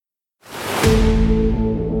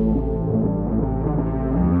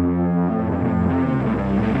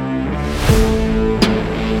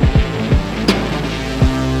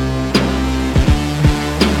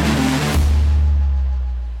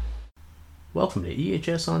Welcome to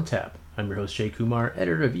EHS on Tap. I'm your host Jay Kumar,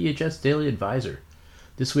 editor of EHS Daily Advisor.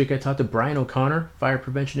 This week I talked to Brian O'Connor, fire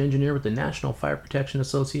prevention engineer with the National Fire Protection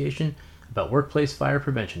Association, about workplace fire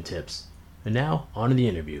prevention tips. And now, on to the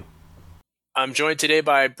interview. I'm joined today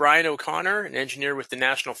by Brian O'Connor, an engineer with the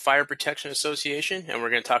National Fire Protection Association, and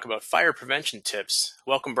we're going to talk about fire prevention tips.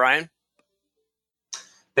 Welcome, Brian.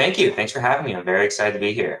 Thank you. Thanks for having me. I'm very excited to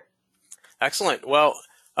be here. Excellent. Well,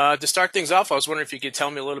 to start things off, I was wondering if you could tell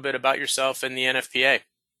me a little bit about yourself and the NFPA.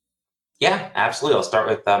 Yeah, absolutely. I'll start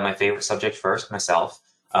with my favorite subject first, myself.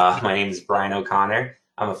 My name is Brian O'Connor.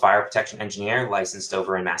 I'm a fire protection engineer licensed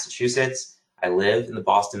over in Massachusetts. I live in the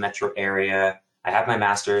Boston metro area. I have my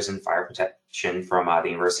master's in fire protection from the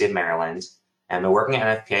University of Maryland. And I've been working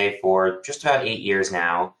at NFPA for just about 8 years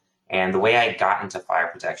now. And the way I got into fire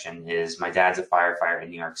protection is my dad's a firefighter in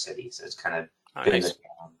New York City. So it's kind of been in the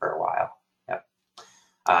town for a while. Yep.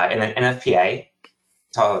 And then NFPA,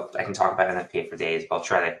 I can talk about NFPA for days, but I'll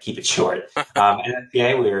try to keep it short.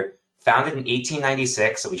 NFPA, we were founded in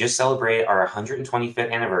 1896, so we just celebrated our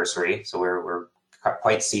 125th anniversary, so we're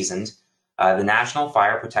quite seasoned. The National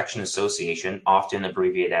Fire Protection Association, often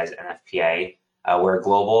abbreviated as NFPA, we're a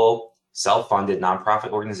global, self-funded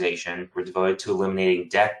nonprofit organization. We're devoted to eliminating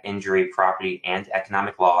death, injury, property, and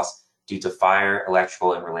economic loss due to fire,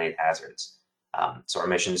 electrical, and related hazards. So our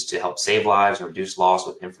mission is to help save lives and reduce loss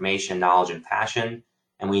with information, knowledge, and passion.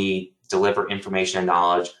 And we deliver information and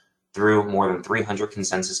knowledge through more than 300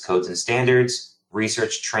 consensus codes and standards,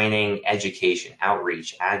 research, training, education,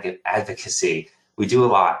 outreach, advocacy. We do a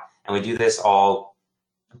lot, and we do this all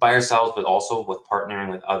by ourselves, but also with partnering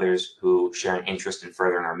with others who share an interest in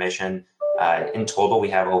furthering our mission. In total, we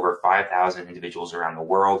have over 5,000 individuals around the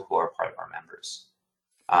world who are part of our members.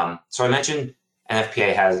 So I mentioned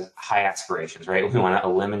NFPA has high aspirations, right? We want to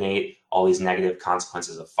eliminate all these negative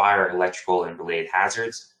consequences of fire, electrical, and related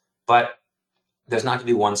hazards, but there's not going to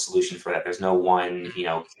be one solution for that. There's no one,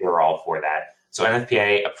 cure-all for that. So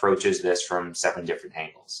NFPA approaches this from 7 different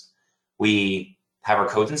angles. We have our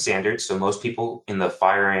codes and standards. So most people in the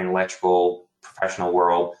fire and electrical professional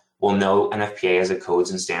world will know NFPA as a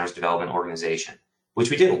codes and standards development organization,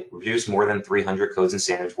 which we do. We produce more than 300 codes and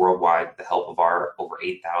standards worldwide with the help of our over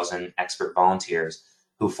 8,000 expert volunteers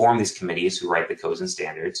who form these committees who write the codes and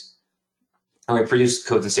standards. And we produce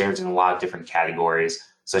codes and standards in a lot of different categories,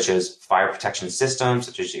 such as fire protection systems,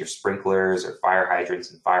 such as your sprinklers or fire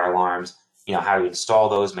hydrants and fire alarms, how to install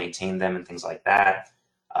those, maintain them, and things like that.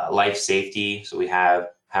 Life safety, so we have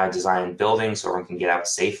how to design buildings so everyone can get out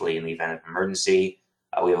safely in the event of emergency.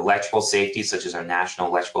 We have electrical safety, such as our National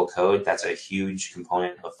Electrical Code. That's a huge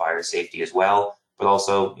component of fire safety as well. But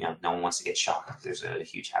also, no one wants to get shot. There's a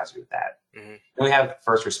huge hazard with that. Mm-hmm. Then we have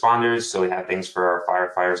first responders. So we have things for our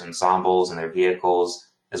firefighters ensembles and their vehicles,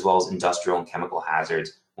 as well as industrial and chemical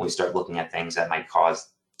hazards when we start looking at things that might cause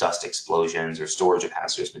dust explosions or storage of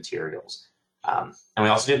hazardous materials. And we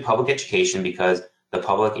also do public education because the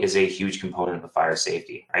public is a huge component of fire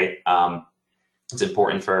safety, right? It's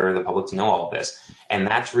important for the public to know all of this. And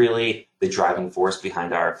that's really the driving force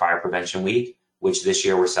behind our Fire Prevention Week, which this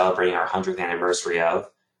year we're celebrating our 100th anniversary of.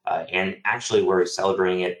 And actually we're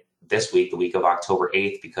celebrating it this week, the week of October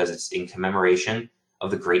 8th, because it's in commemoration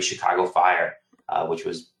of the Great Chicago Fire, which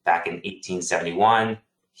was back in 1871.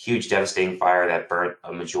 Huge devastating fire that burnt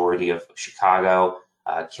a majority of Chicago,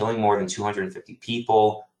 killing more than 250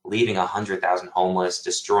 people, leaving 100,000 homeless,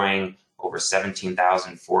 destroying over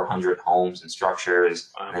 17,400 homes and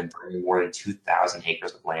structures, and then burning more than 2,000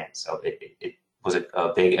 acres of land. So it was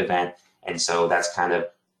a big event. And so that's kind of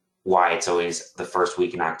why it's always the first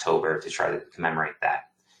week in October to try to commemorate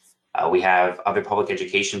that. We have other public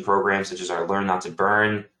education programs, such as our Learn Not to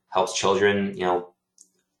Burn, helps children,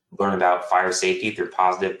 learn about fire safety through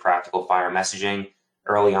positive, practical fire messaging.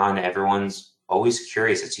 Early on, everyone's always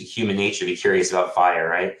curious. It's human nature to be curious about fire,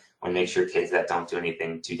 right? Want to make sure kids that don't do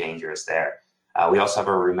anything too dangerous there. We also have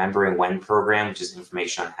a Remembering When program, which is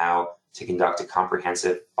information on how to conduct a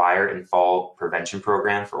comprehensive fire and fall prevention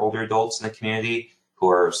program for older adults in the community who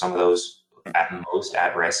are some of those at most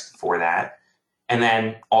at risk for that. And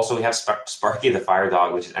then also we have Sparky the Fire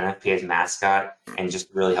Dog, which is NFPA's mascot and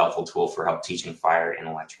just a really helpful tool for help teaching fire and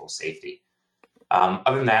electrical safety.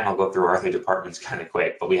 Other than that, I'll go through our other departments kind of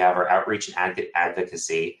quick, but we have our outreach and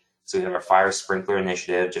advocacy. So we have our fire sprinkler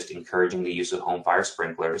initiative, just encouraging the use of home fire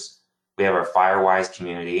sprinklers. We have our FireWise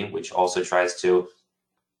community, which also tries to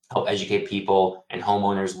help educate people and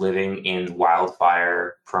homeowners living in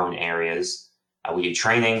wildfire-prone areas. We do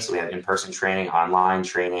training, so we have in-person training, online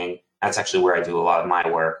training. That's actually where I do a lot of my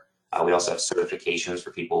work. We also have certifications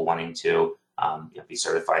for people wanting to be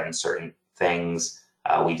certified in certain things.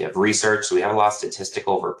 We have research, so we have a lot of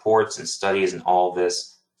statistical reports and studies and all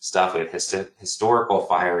this stuff. We have historical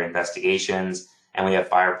fire investigations, and we have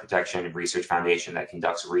Fire Protection Research Foundation that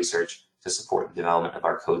conducts research to support the development of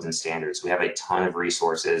our codes and standards. We have a ton of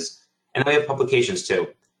resources, and we have publications too.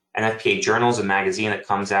 NFPA Journal is a magazine that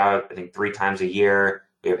comes out, I think, 3 times a year.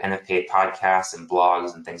 We have NFPA podcasts and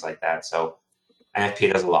blogs and things like that. So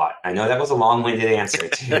NFPA does a lot. I know that was a long-winded answer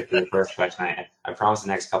to the first question. I promise the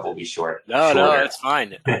next couple will be short. No, that's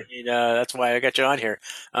fine. I mean, that's why I got you on here.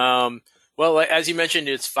 Well, as you mentioned,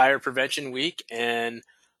 it's Fire Prevention Week, and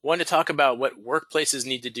want to talk about what workplaces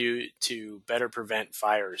need to do to better prevent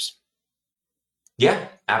fires. Yeah,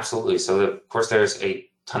 absolutely. So, of course, there's a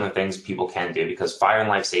ton of things people can do because fire and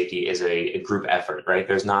life safety is a group effort, right?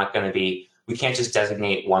 There's not going to be, we can't just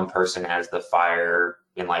designate one person as the fire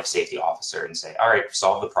and life safety officer and say, all right,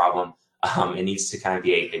 solve the problem. It needs to kind of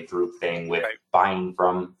be a group thing with buy-in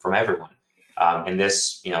from everyone. And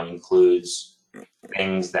this, includes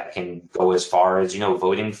things that can go as far as,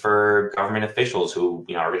 voting for government officials who,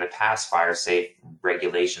 are going to pass fire safe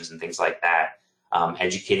regulations and things like that.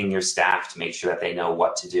 Educating your staff to make sure that they know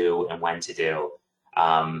what to do and when to do.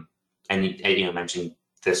 And mentioned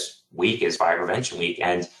this week is Fire Prevention Week,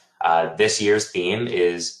 and this year's theme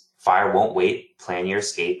is Fire Won't Wait, Plan Your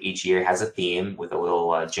Escape. Each year has a theme with a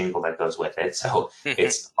little jingle that goes with it. So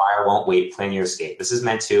it's Fire Won't Wait, Plan Your Escape. This is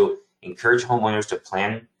meant to encourage homeowners to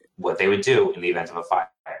plan what they would do in the event of a fire,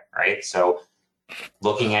 right? So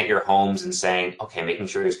looking at your homes and saying, okay, making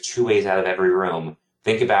sure there's 2 ways out of every room.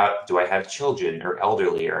 Think about, do I have children or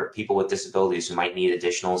elderly or people with disabilities who might need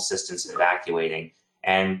additional assistance in evacuating?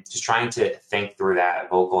 And just trying to think through that,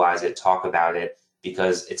 vocalize it, talk about it,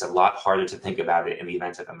 because it's a lot harder to think about it in the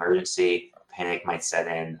event of emergency. Panic might set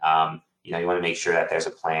in. You want to make sure that there's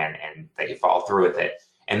a plan and that you follow through with it.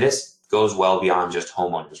 And this goes well beyond just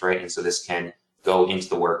homeowners, right? And so this can go into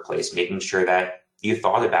the workplace, making sure that you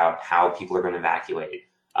thought about how people are going to evacuate.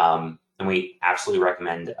 And we absolutely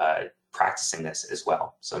recommend practicing this as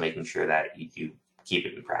well. So making sure that you keep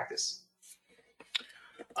it in practice.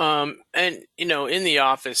 And, in the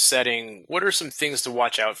office setting, what are some things to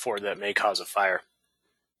watch out for that may cause a fire?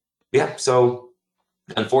 Yeah, so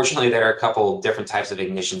unfortunately, there are a couple different types of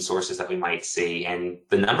ignition sources that we might see. And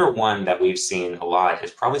the number one that we've seen a lot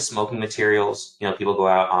is probably smoking materials. People go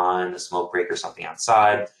out on a smoke break or something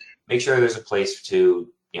outside. Make sure there's a place to,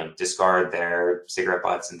 discard their cigarette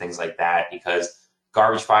butts and things like that, because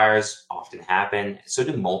garbage fires often happen. So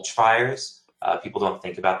do mulch fires. People don't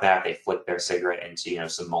think about that. They flick their cigarette into,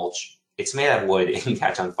 some mulch. It's made out of wood. It can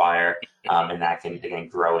catch on fire, and that can, again,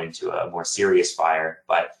 grow into a more serious fire.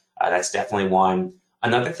 But that's definitely one.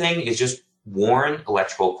 Another thing is just worn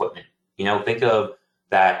electrical equipment. Think of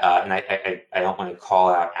that, and I don't want to call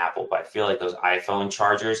out Apple, but I feel like those iPhone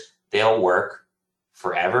chargers, they'll work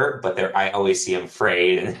forever, but I always see them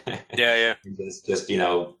frayed. Yeah. just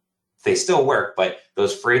they still work, but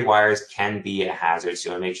those frayed wires can be a hazard. So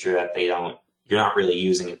you want to make sure that you're not really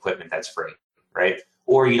using equipment that's frayed, right?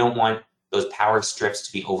 Or you don't want those power strips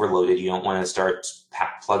to be overloaded. You don't want to start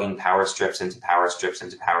plugging power strips into power strips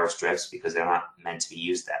into power strips because they're not meant to be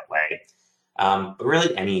used that way. But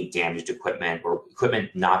really any damaged equipment or equipment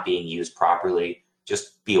not being used properly,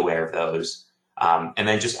 just be aware of those. And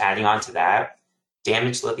then just adding on to that,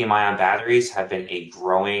 damaged lithium-ion batteries have been a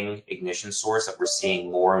growing ignition source that we're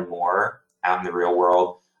seeing more and more out in the real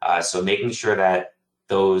world. So making sure that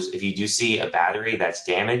if you do see a battery that's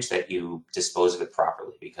damaged, that you dispose of it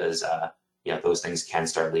properly, because those things can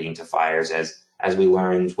start leading to fires, as we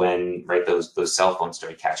learned when those cell phones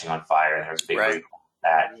started catching on fire, and there was a big recall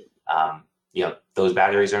that those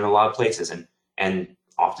batteries are in a lot of places, and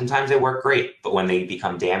oftentimes they work great, but when they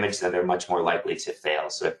become damaged, then they're much more likely to fail.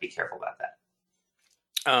 So we have to be careful about that.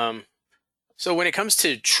 So when it comes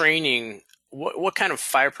to training, what kind of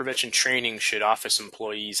fire prevention training should office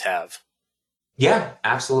employees have? Yeah,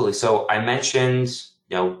 absolutely. So I mentioned,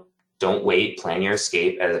 don't wait, plan your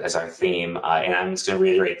escape as our theme. And I'm just going to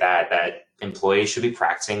reiterate that employees should be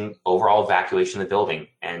practicing overall evacuation of the building.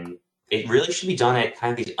 And it really should be done at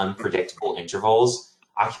kind of these unpredictable intervals.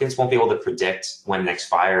 Occupants won't be able to predict when the next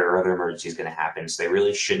fire or other emergency is going to happen. So they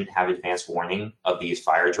really shouldn't have advance warning of these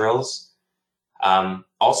fire drills.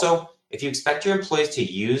 Also, if you expect your employees to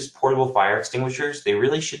use portable fire extinguishers, they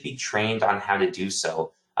really should be trained on how to do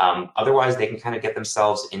so. Otherwise, they can kind of get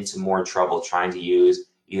themselves into more trouble trying to use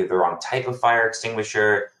either the wrong type of fire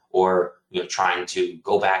extinguisher or trying to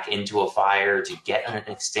go back into a fire to get an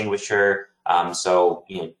extinguisher.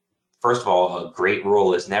 First of all, a great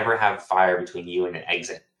rule is never have fire between you and an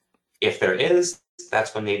exit. If there is,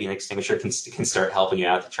 that's when maybe an extinguisher can start helping you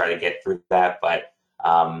out to try to get through that. But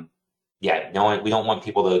yeah, we don't want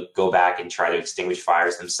people to go back and try to extinguish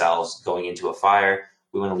fires themselves going into a fire.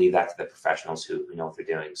 We want to leave that to the professionals who know what they're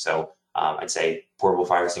doing. So I'd say portable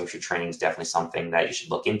fire extinguisher training is definitely something that you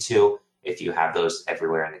should look into if you have those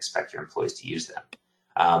everywhere and expect your employees to use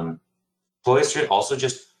them. Employees should also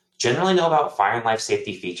just generally know about fire and life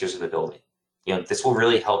safety features of the building. This will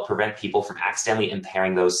really help prevent people from accidentally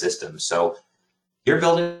impairing those systems. So your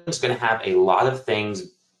building is going to have a lot of things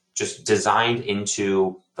just designed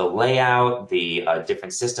into the layout, the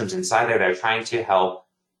different systems inside there that are trying to help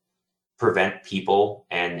prevent people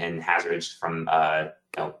and hazards from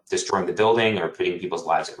destroying the building or putting people's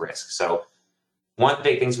lives at risk. So one of the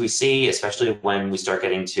big things we see, especially when we start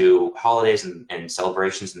getting to holidays and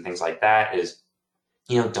celebrations and things like that, is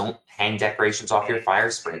don't hang decorations off your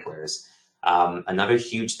fire sprinklers. Another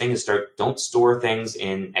huge thing is don't store things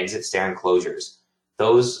in exit stair enclosures.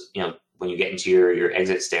 Those, when you get into your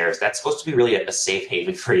exit stairs, that's supposed to be really a safe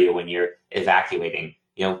haven for you when you're evacuating.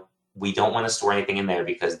 We don't want to store anything in there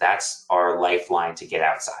because that's our lifeline to get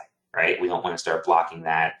outside, right? We don't want to start blocking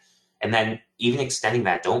that. And then even extending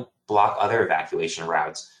that, don't block other evacuation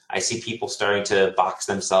routes. I see people starting to box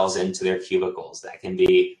themselves into their cubicles. That can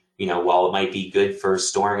be, while it might be good for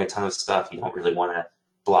storing a ton of stuff, you don't really want to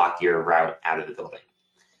block your route out of the building.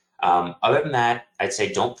 Other than that, I'd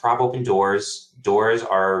say don't prop open doors. Doors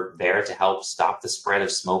are there to help stop the spread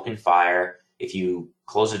of smoke and fire. If you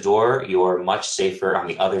close a door, you're much safer on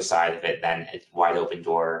the other side of it than a wide open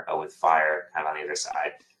door with fire kind of on the other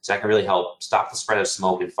side. So that can really help stop the spread of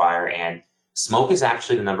smoke and fire. And smoke is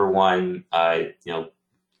actually the number one,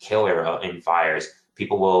 killer in fires.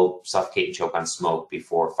 People will suffocate and choke on smoke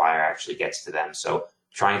before fire actually gets to them. So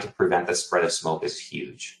trying to prevent the spread of smoke is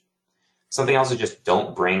huge. Something else is just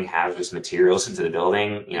don't bring hazardous materials into the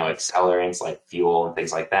building, accelerants like fuel and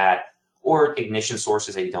things like that, or ignition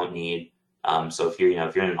sources that you don't need. So if you're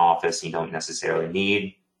in an office and you don't necessarily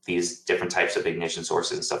need these different types of ignition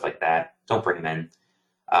sources and stuff like that, don't bring them in.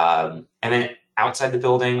 And then outside the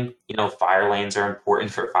building, fire lanes are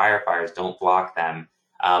important for firefighters. Don't block them.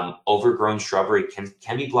 Overgrown shrubbery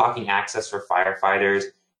can be blocking access for firefighters.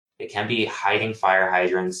 It can be hiding fire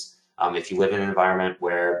hydrants. If you live in an environment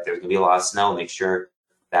where there's going to be a lot of snow, make sure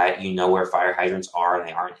that you know where fire hydrants are and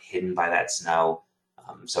they aren't hidden by that snow.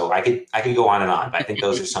 So I could go on and on, but I think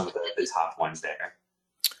those are some of the top ones there.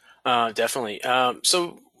 Definitely.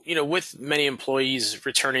 So, with many employees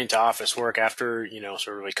returning to office work after,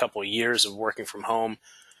 sort of a couple of years of working from home,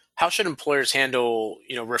 how should employers handle,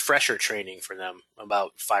 refresher training for them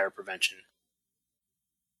about fire prevention?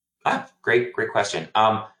 Great question.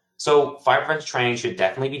 So fire prevention training should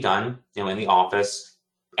definitely be done, in the office.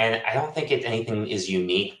 And I don't think anything is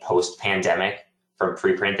unique post-pandemic from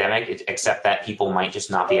pre-pandemic, except that people might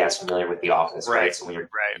just not be as familiar with the office, right? So when you're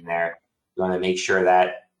in there, you want to make sure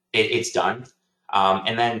that it's done.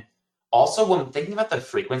 And then also when thinking about the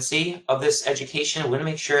frequency of this education, we want to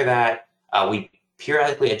make sure that we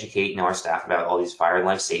periodically educate our staff about all these fire and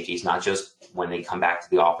life safeties, not just when they come back to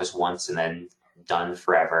the office once and then done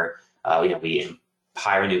forever. We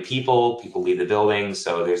hire new people leave the building,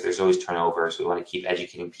 so there's always turnover, so we want to keep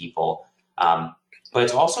educating people. But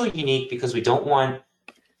it's also unique because we don't want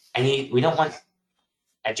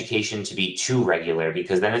education to be too regular,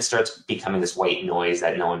 because then it starts becoming this white noise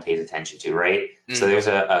that no one pays attention to, right? So there's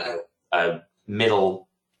a middle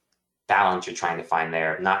balance you're trying to find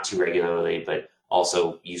there, not too regularly, but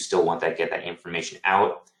also you still want to get that information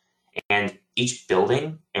out. And each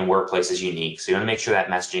building and workplace is unique, so you want to make sure that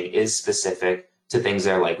messaging is specific to things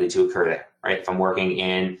that are likely to occur there, right? If I'm working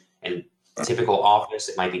in a typical office,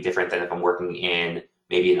 it might be different than if I'm working in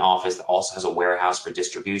maybe an office that also has a warehouse for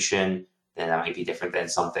distribution. Then that might be different than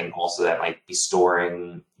something also that might be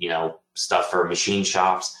storing, stuff for machine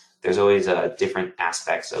shops. There's always different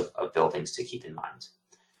aspects of buildings to keep in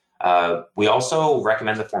mind. We also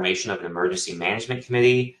recommend the formation of an emergency management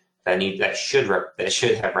committee that should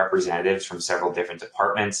have representatives from several different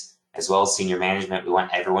departments, as well as senior management. We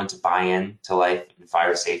want everyone to buy in to life and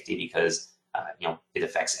fire safety because it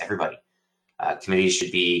affects everybody. Committees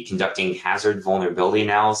should be conducting hazard vulnerability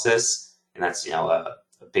analysis, and that's a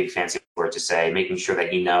big fancy word to say, making sure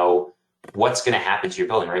that you know what's going to happen to your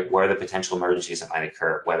building, right? What are the potential emergencies that might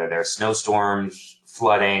occur, whether they're snowstorms,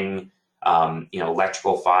 flooding,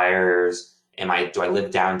 electrical fires. Do I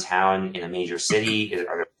live downtown in a major city?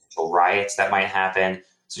 Are there potential riots that might happen?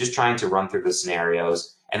 So just trying to run through the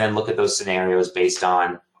scenarios and then look at those scenarios based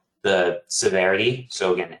on the severity.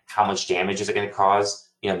 So again, how much damage is it going to cause?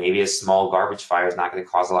 Maybe a small garbage fire is not going to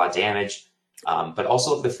cause a lot of damage, but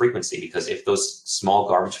also look at the frequency, because if those small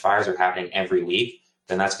garbage fires are happening every week,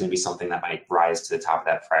 then that's going to be something that might rise to the top of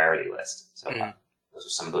that priority list. So Those are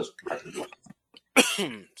some of those recommendations.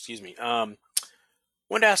 Excuse me. Wanted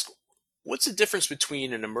to ask, what's the difference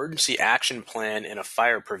between an emergency action plan and a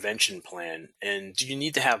fire prevention plan, and do you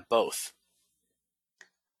need to have both?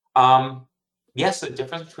 Yes, the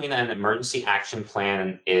difference between an emergency action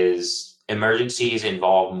plan is emergencies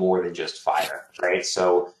involve more than just fire, right?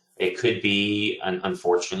 So it could be,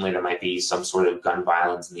 unfortunately, there might be some sort of gun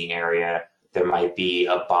violence in the area. There might be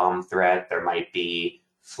a bomb threat. There might be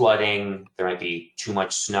flooding. There might be too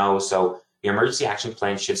much snow. So the emergency action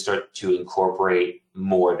plan should start to incorporate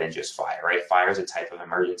more than just fire, right? Fire is a type of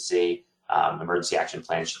emergency. Emergency action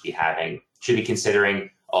plan should be considering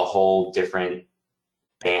a whole different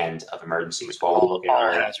band of emergencies while we look at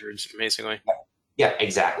all hazards, basically. Yeah,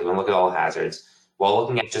 exactly. When we look at all hazards, while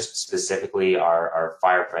looking at just specifically our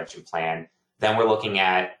fire prevention plan, then we're looking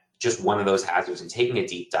at just one of those hazards and taking a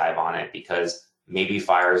deep dive on it because maybe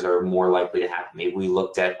fires are more likely to happen. Maybe we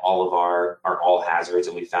looked at all of our all hazards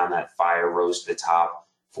and we found that fire rose to the top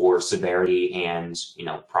for severity and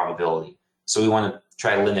probability. So we want to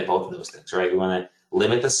try to limit both of those things, right? We want to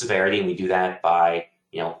limit the severity, and we do that by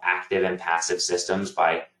active and passive systems,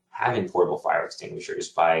 by having portable fire extinguishers,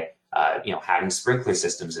 by having sprinkler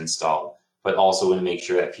systems installed, but also want to make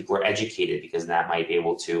sure that people are educated because that might be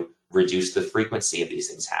able to reduce the frequency of these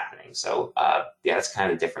things happening. So yeah, that's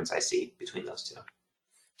kind of the difference I see between those two.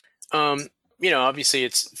 Obviously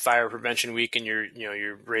it's Fire Prevention Week, and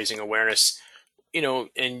you're raising awareness.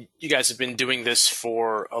 And you guys have been doing this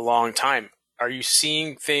for a long time. Are you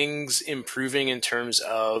seeing things improving in terms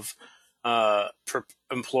of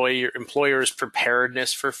employers'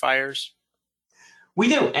 preparedness for fires? We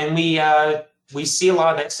do, and we see a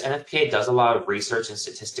lot of this. NFPA does a lot of research and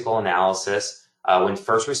statistical analysis. When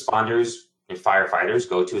first responders and firefighters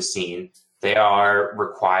go to a scene, they are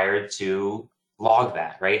required to log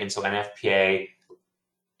that, right? And so NFPA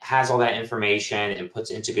has all that information and puts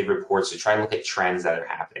into good reports to try to look at trends that are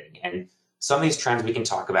happening. And some of these trends we can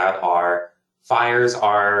talk about are fires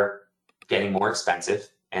are getting more expensive.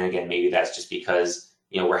 And again, maybe that's just because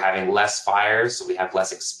we're having less fires, so we have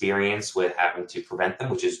less experience with having to prevent them,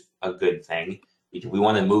 which is a good thing. We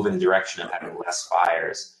want to move in the direction of having less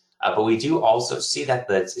fires. But we do also see that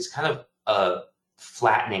it's kind of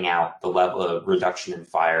flattening out the level of reduction in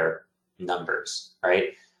fire numbers,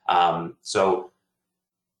 right? So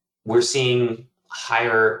we're seeing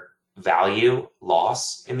higher value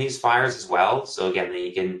loss in these fires as well. So again,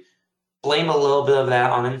 you can blame a little bit of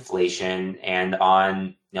that on inflation and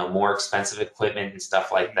on more expensive equipment and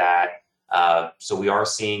stuff like that. So we are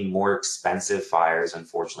seeing more expensive fires,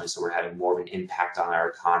 unfortunately. So we're having more of an impact on our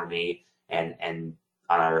economy and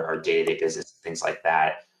on our day-to-day business, things like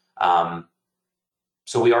that.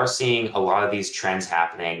 So we are seeing a lot of these trends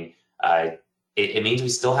happening. It means we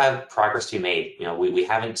still have progress to be made. We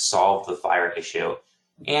haven't solved the fire issue.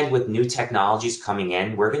 And with new technologies coming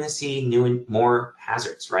in, we're going to see new and more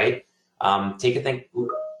hazards, right? Take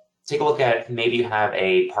a look at, maybe you have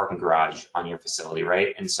a parking garage on your facility,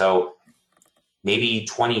 right? And so maybe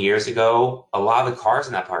 20 years ago, a lot of the cars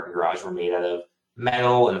in that parking garage were made out of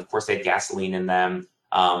metal, and of course they had gasoline in them.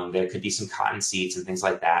 There could be some cotton seats and things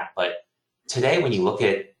like that. But today, when you look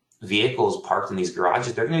at vehicles parked in these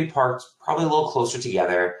garages, they're going to be parked probably a little closer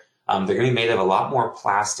together. They're going to be made of a lot more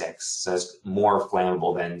plastics, so it's more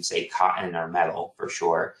flammable than, say, cotton or metal for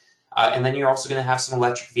sure. And then you're also going to have some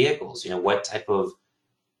electric vehicles. What type of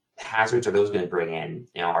hazards are those going to bring in?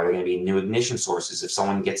 Are there going to be new ignition sources? If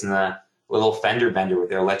someone gets in a little fender bender with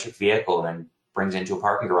their electric vehicle and then brings it into a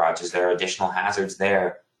parking garage, is there additional hazards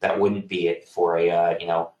there that wouldn't be it for a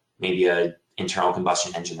maybe a internal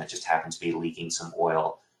combustion engine that just happens to be leaking some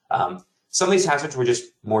oil? Some of these hazards we're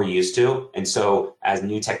just more used to, and so as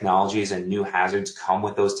new technologies and new hazards come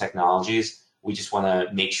with those technologies, we just want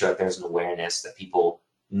to make sure that there's an awareness that people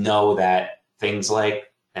know that things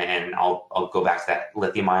like, and I'll go back to that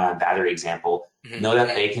lithium-ion battery example, know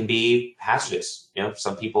that they can be hazardous.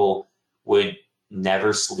 Some people would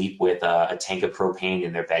never sleep with a tank of propane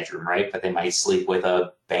in their bedroom, right? But they might sleep with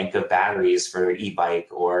a bank of batteries for their e-bike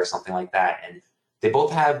or something like that. And they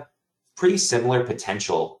both have pretty similar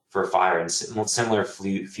potential for fire and similar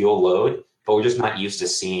fuel load, but we're just not used to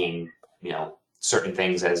seeing, certain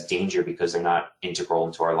things as danger because they're not integral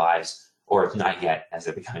into our lives, or not yet, as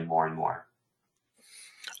they're becoming more and more.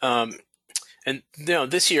 And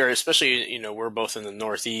this year, especially, we're both in the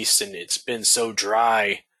Northeast, and it's been so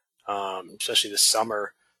dry, especially this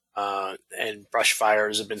summer, and brush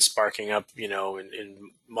fires have been sparking up,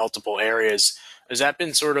 in multiple areas. Has that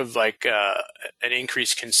been sort of like an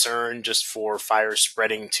increased concern just for fire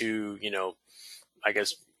spreading to, I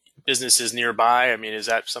guess, businesses nearby? I mean, is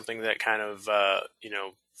that something that kind of,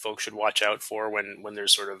 folks should watch out for when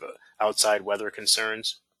there's sort of outside weather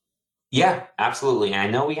concerns? Yeah, absolutely. And I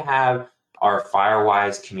know we have our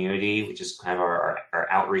Firewise community, which is kind of our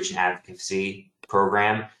outreach and advocacy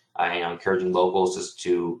program, encouraging locals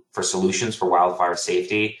for solutions for wildfire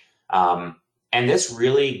safety. And this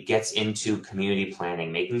really gets into community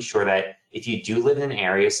planning, making sure that if you do live in an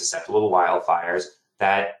area susceptible to wildfires,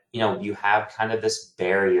 that you have kind of this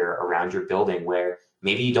barrier around your building where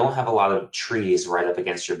maybe you don't have a lot of trees right up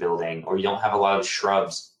against your building, or you don't have a lot of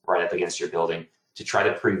shrubs right up against your building to try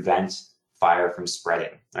to prevent fire from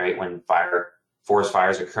spreading. Right? When forest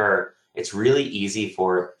fires occur, it's really easy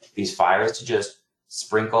for these fires to just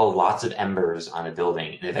sprinkle lots of embers on a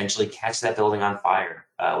building and eventually catch that building on fire,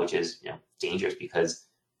 which is dangerous because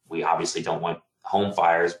we obviously don't want home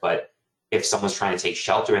fires. But if someone's trying to take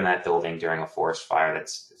shelter in that building during a forest fire,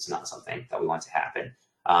 it's not something that we want to happen.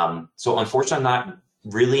 So unfortunately, I'm not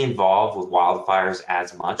really involved with wildfires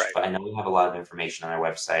as much, right, but I know we have a lot of information on our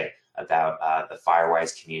website about the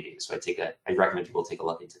Firewise community. So I recommend people take a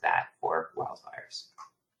look into that for wildfires.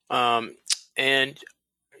 And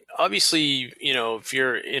obviously, if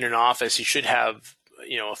you're in an office, you should have,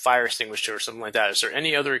 a fire extinguisher or something like that. Is there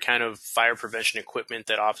any other kind of fire prevention equipment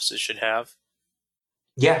that offices should have?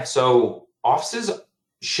 Yeah, so offices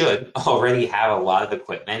should already have a lot of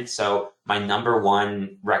equipment. So my number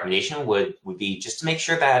one recommendation would be just to make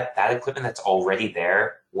sure that equipment that's already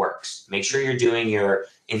there works. Make sure you're doing your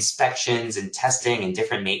inspections and testing and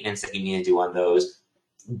different maintenance that you need to do on those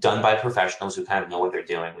done by professionals who kind of know what they're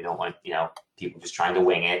doing. We don't want, people just trying to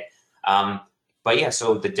wing it. But yeah,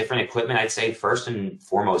 so the different equipment, I'd say first and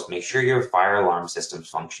foremost, make sure your fire alarm system's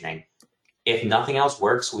functioning. If nothing else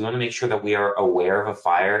works, we want to make sure that we are aware of a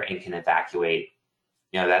fire and can evacuate.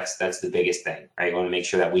 That's the biggest thing, right? We want to make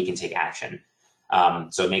sure that we can take action.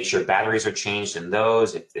 So make sure batteries are changed in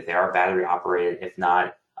those, if they are battery operated. If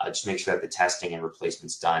not, just make sure that the testing and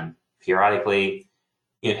replacement's done periodically.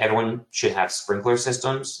 Everyone should have sprinkler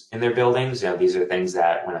systems in their buildings. These are things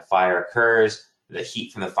that when a fire occurs, the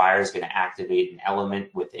heat from the fire is going to activate an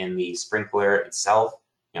element within the sprinkler itself,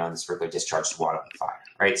 and the sprinkler discharges water on the fire,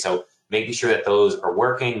 right? So making sure that those are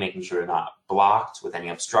working, making sure they're not blocked with any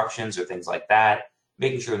obstructions or things like that,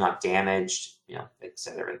 making sure they're not damaged, et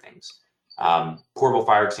cetera, and things. Portable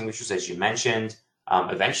fire extinguishers, as you mentioned,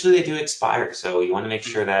 eventually they do expire. So you want to make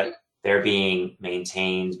sure that they're being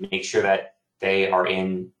maintained, make sure that they are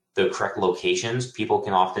in the correct locations. People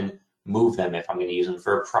can often move them if I'm going to use them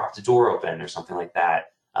for a propped door open or something like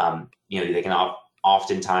that. They can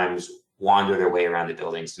oftentimes wander their way around the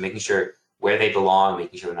buildings. So making sure where they belong,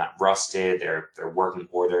 making sure they're not rusted, they're working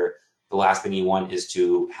order. The last thing you want is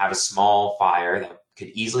to have a small fire that could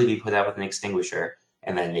easily be put out with an extinguisher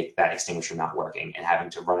and then make that extinguisher not working and having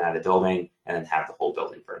to run out of the building and then have the whole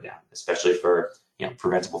building burn down. Especially for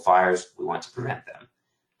preventable fires, we want to prevent them.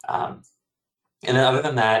 And then other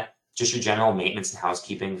than that, just your general maintenance and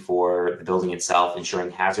housekeeping for the building itself, ensuring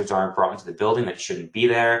hazards aren't brought into the building that shouldn't be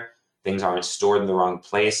there, things aren't stored in the wrong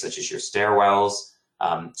place, such as your stairwells.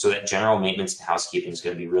 So that general maintenance and housekeeping is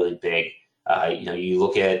going to be really big. You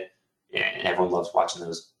look at, and everyone loves watching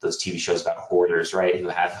those TV shows about hoarders, right? Who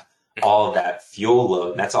have all of that fuel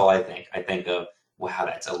load. And that's all I think. I think of, wow,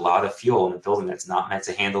 that's a lot of fuel in a building that's not meant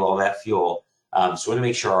to handle all that fuel. So we want to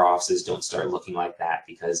make sure our offices don't start looking like that,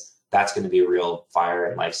 because that's going to be a real fire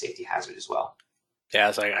and life safety hazard as well. Yeah,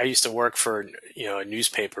 it's like I used to work for a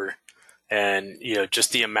newspaper, and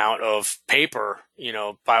just the amount of paper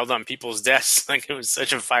piled on people's desks, like it was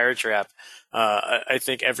such a fire trap. I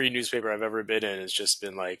think every newspaper I've ever been in has just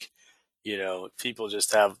been like, people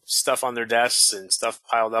just have stuff on their desks and stuff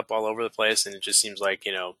piled up all over the place, and it just seems like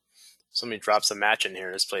somebody drops a match in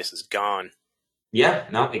here, this place is gone. Yeah,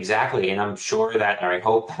 no, exactly. And I'm sure that, or I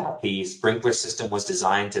hope that the sprinkler system was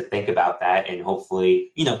designed to think about that, and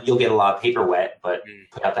hopefully, you'll get a lot of paper wet, but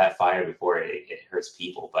put out that fire before it hurts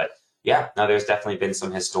people. But yeah, no, there's definitely been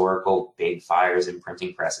some historical big fires in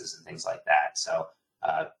printing presses and things like that. So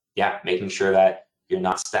yeah, making sure that you're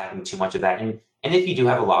not stacking too much of that. And if you do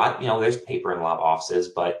have a lot, there's paper in a lot of offices,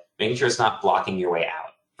 but making sure it's not blocking your way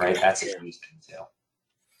out, right? That's a huge thing too.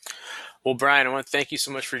 Well, Brian, I want to thank you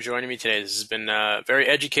so much for joining me today. This has been very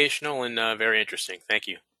educational and very interesting. Thank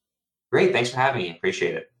you. Great. Thanks for having me.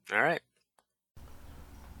 Appreciate it. All right.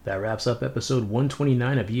 That wraps up episode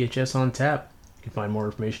 129 of EHS on Tap. You can find more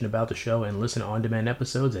information about the show and listen to on-demand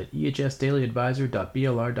episodes at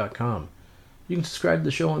ehsdailyadvisor.blr.com. You can subscribe to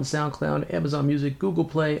the show on SoundCloud, Amazon Music, Google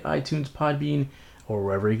Play, iTunes, Podbean, or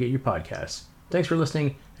wherever you get your podcasts. Thanks for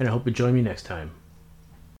listening, and I hope you join me next time.